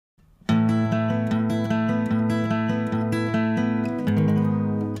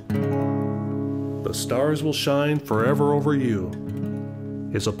Stars Will Shine Forever Over You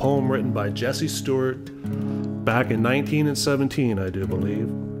is a poem written by Jesse Stuart back in 1917, I do believe.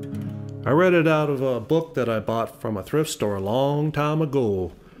 I read it out of a book that I bought from a thrift store a long time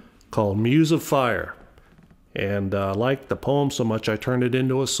ago called Muse of Fire. And I liked the poem so much I turned it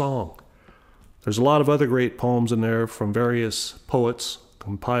into a song. There's a lot of other great poems in there from various poets,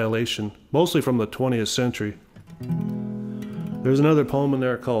 compilation, mostly from the 20th century. There's another poem in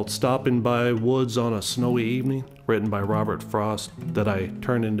there called Stopping by Woods on a Snowy Evening, written by Robert Frost, that I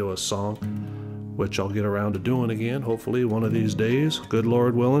turned into a song, which I'll get around to doing again, hopefully one of these days, good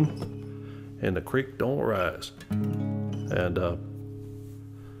Lord willing, and the creek don't rise. And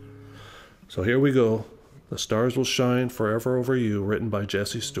so here we go. The Stars Will Shine Forever Over You, written by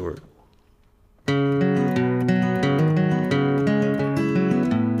Jesse Stuart.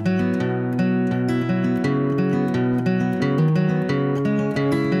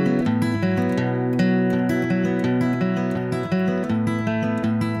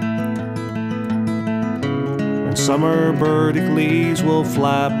 And summer burdock leaves will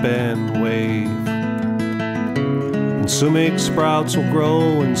flap and wave, and sumac sprouts will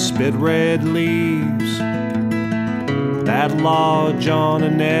grow and spit red leaves that lodge on a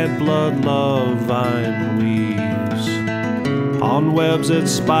Ned blood love vine weaves on webs that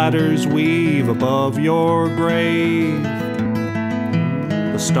spiders weave above your grave.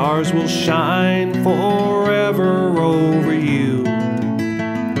 The stars will shine forever over you,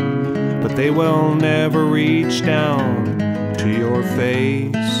 but they will never reach down to your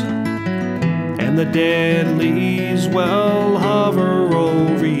face, and the dead leaves will hover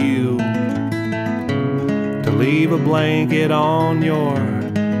over you to leave a blanket on your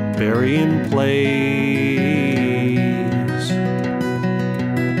burying place.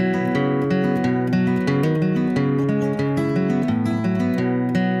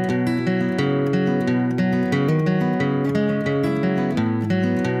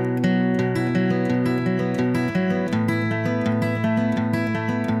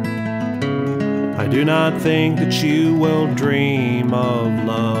 I do not think that you will dream of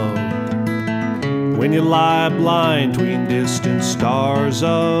love when you lie blind between distant stars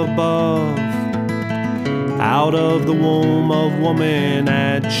above, out of the womb of woman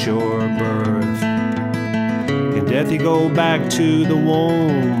at your birth. In death you go back to the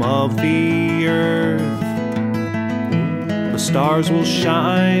womb of the earth. The stars will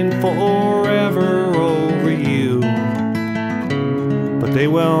shine forever over you, but they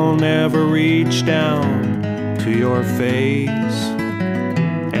will never reach down to your face,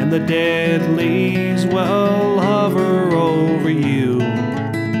 and the dead leaves will hover over you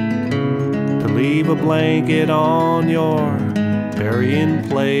to leave a blanket on your burying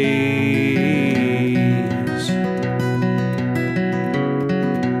place.